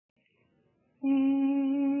Mm,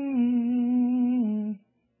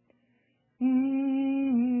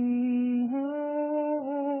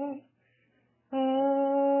 oh, oh,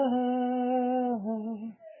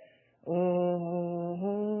 oh,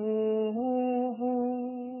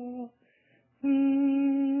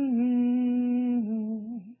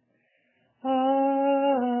 mm, oh,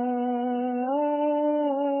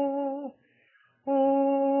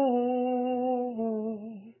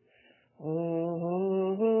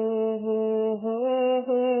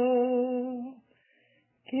 oh,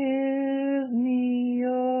 give me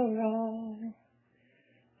your all,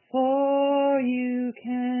 for you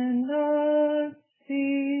cannot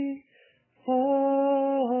see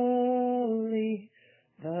fully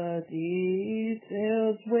the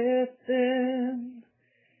details within.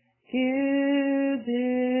 Give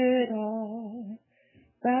it all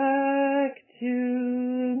back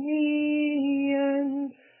to me,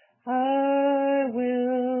 and I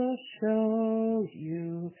will show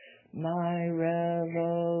you my revelation.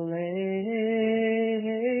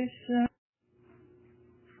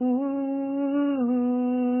 For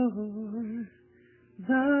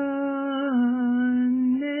the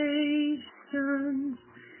nations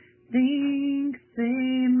think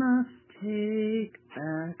they must take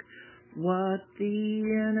back what the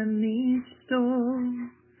enemy stole,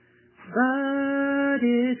 but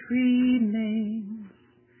it remains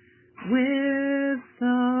with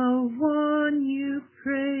the one you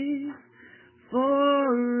praise.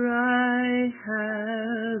 For I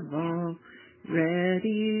have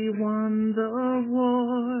already won the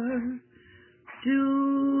war.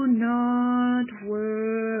 Do not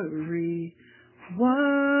worry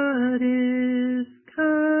what is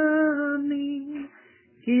coming.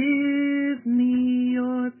 Give me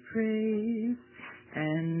your praise,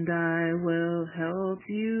 and I will help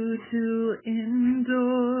you to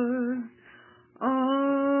endure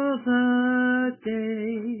all the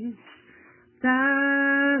days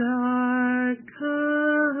that are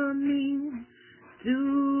coming.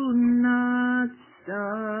 Do not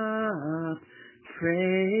stop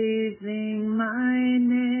praising my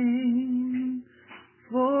name,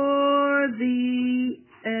 for the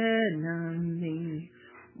enemy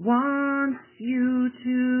wants you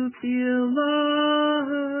to feel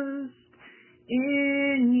lost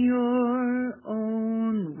in your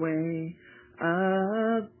own way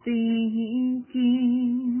of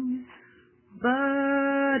thinking.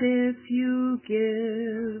 But if you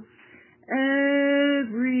give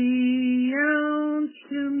every ounce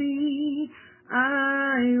to me,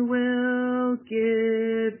 I will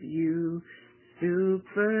give you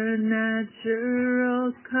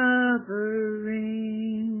supernatural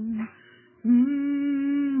covering.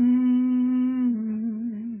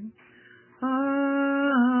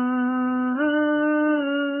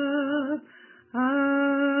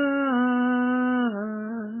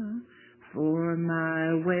 For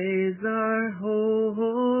my ways are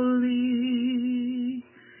holy.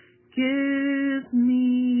 Give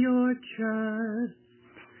me your trust.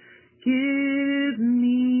 Give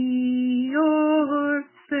me your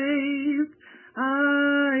faith.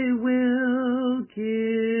 I will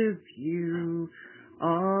give you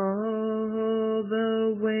all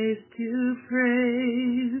the ways to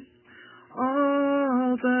praise,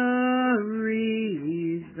 all the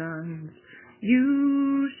reasons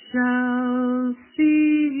you shall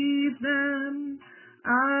see them.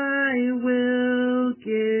 I will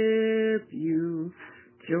give you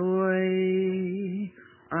joy,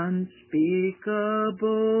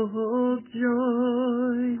 unspeakable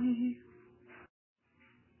joy.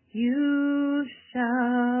 You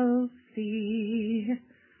shall see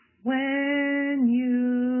when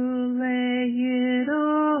you lay it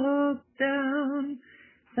all down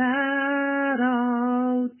that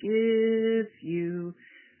I'll give you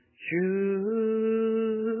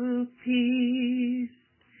true peace.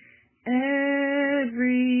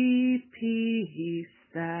 Every peace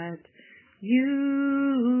that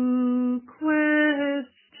you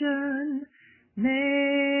question,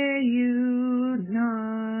 may you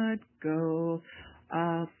not go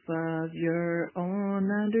off of your own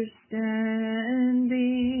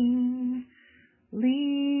understanding.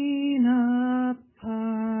 Lean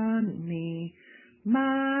upon me,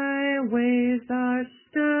 my ways are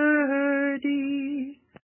sturdy,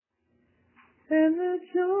 and the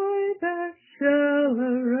joy that shall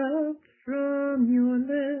erupt from your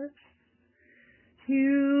lips,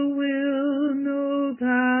 you will know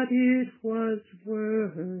that it was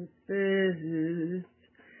worth it.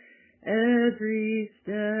 Every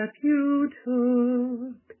step you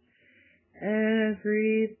took,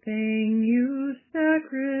 everything you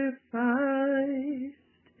sacrificed,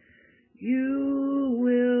 you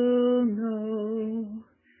will know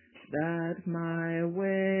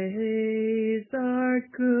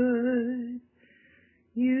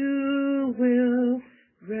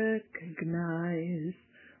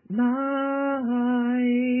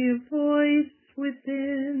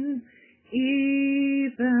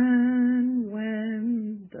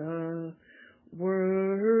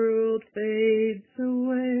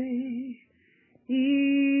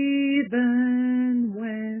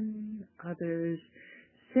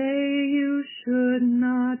say you should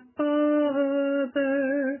not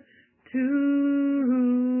bother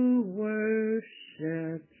to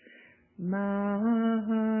worship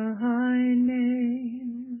my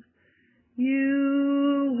name.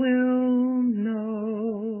 You will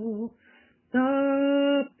know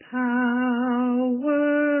the power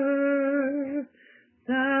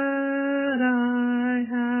that I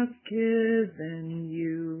have given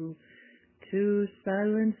you to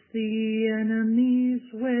silence the enemy's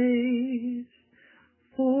ways,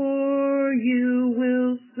 for you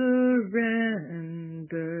will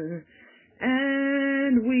surrender,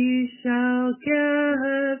 and we shall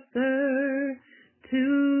gather together,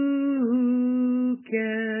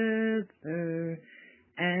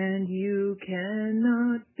 and you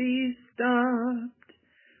cannot be stopped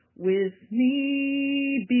with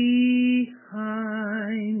me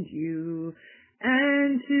behind you,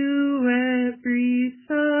 and to every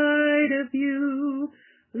side of you,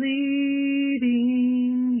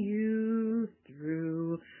 leading you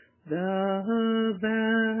through the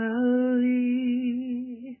valley.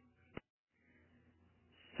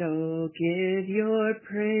 So give your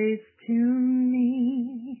praise to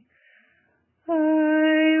me.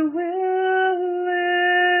 I will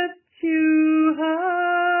lift you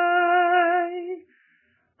high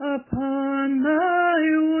upon my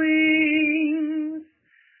wings.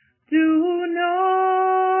 Do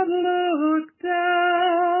not look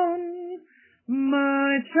down,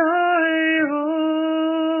 my child,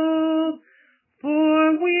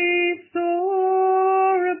 for we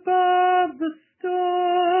soar above the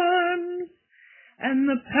storms and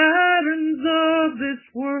the patterns of this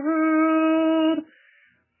world,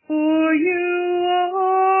 for you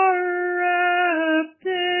are wrapped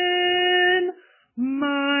in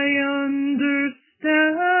my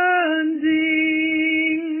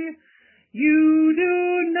understanding. You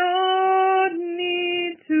do not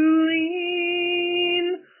need to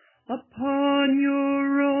lean upon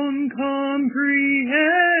your own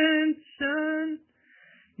comprehension.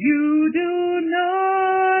 You do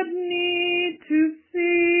not need to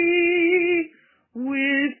see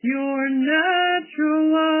with your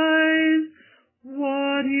natural eyes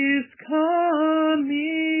what is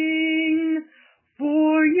coming,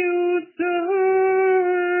 for you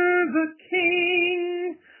serve a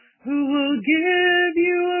King who will give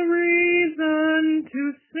you a reason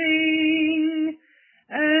to sing,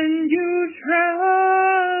 and you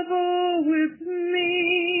travel with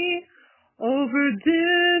me over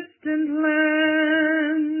distant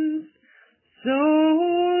lands. So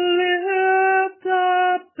lift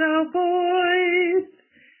up thou voice,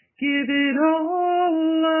 give it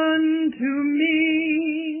all unto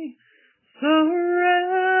me,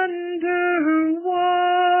 surrender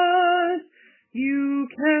what you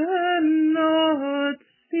cannot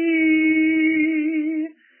see,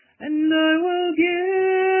 and I will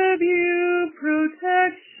give you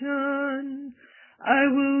protection. I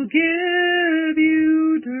will give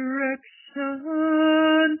you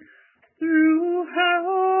direction through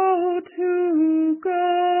how to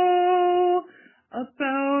go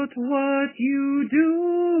about what you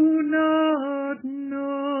do not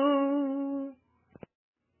know.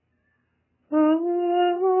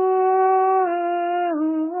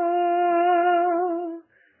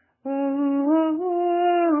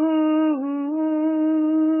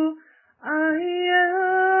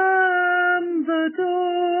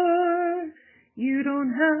 You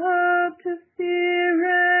don't have to fear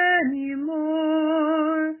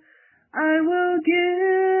anymore. I will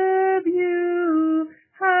give you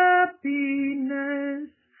happiness.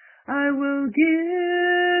 I will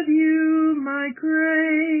give you my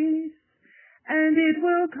grace, and it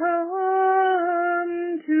will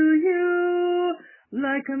come to you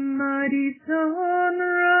like a mighty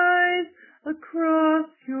sunrise across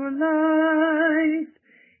your life.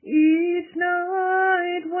 Each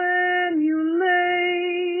night when you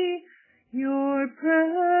lay your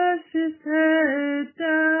precious head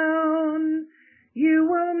down, you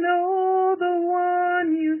will know the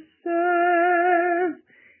one you serve,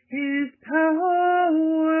 his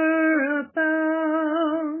power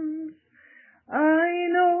abounds. I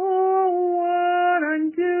know what I'm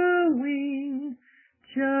doing,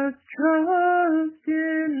 just trust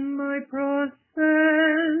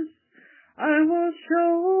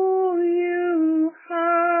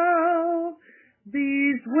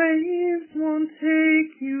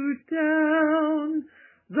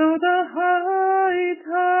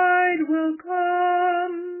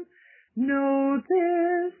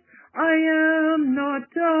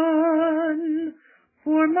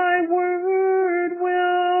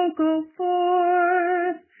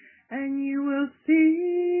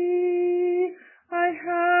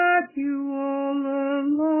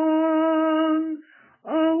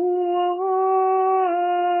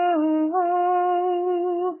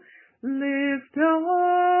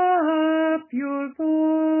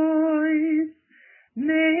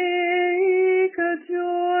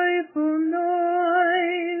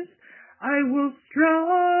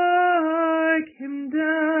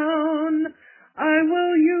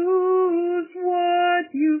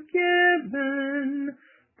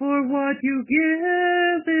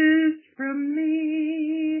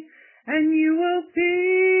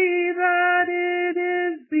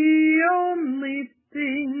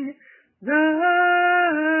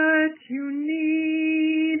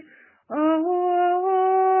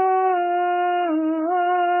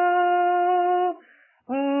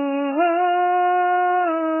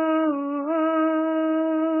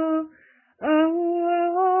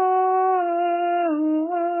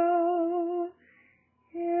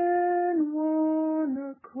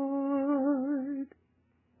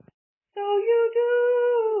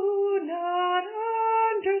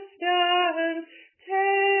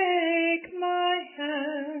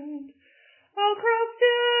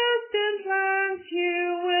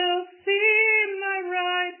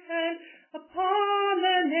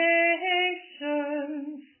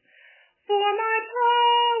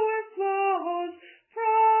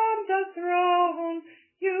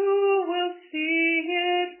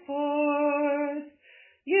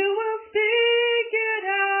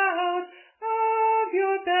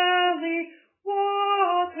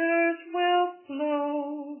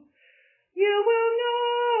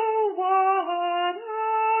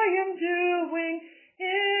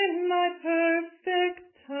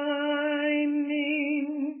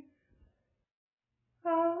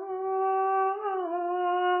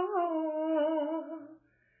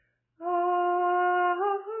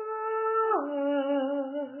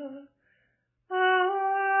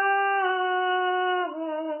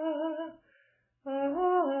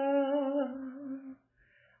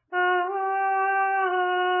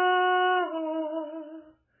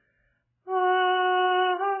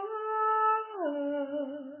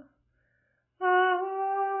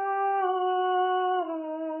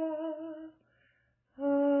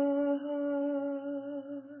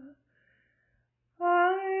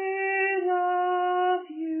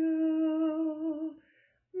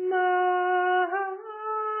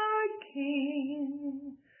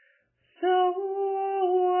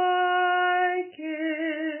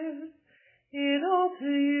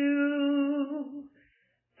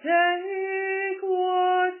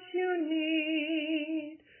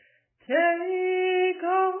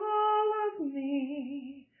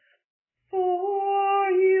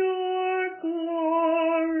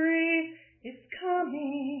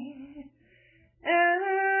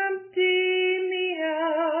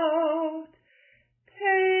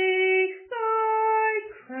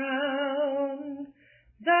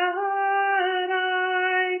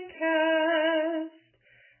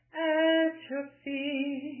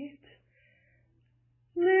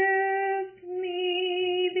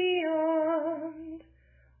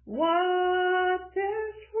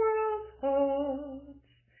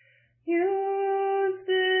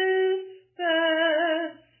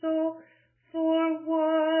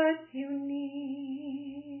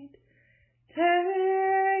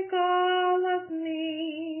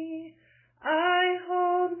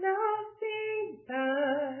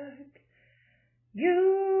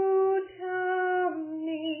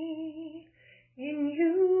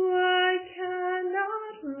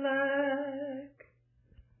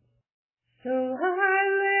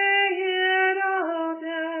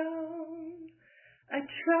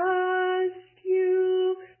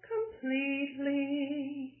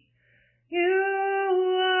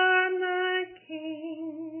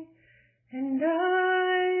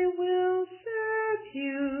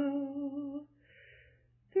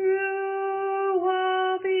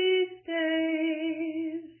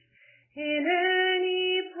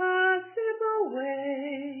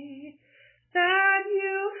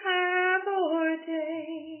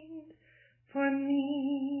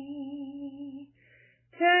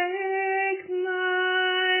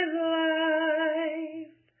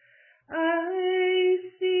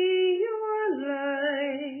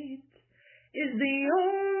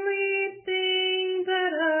the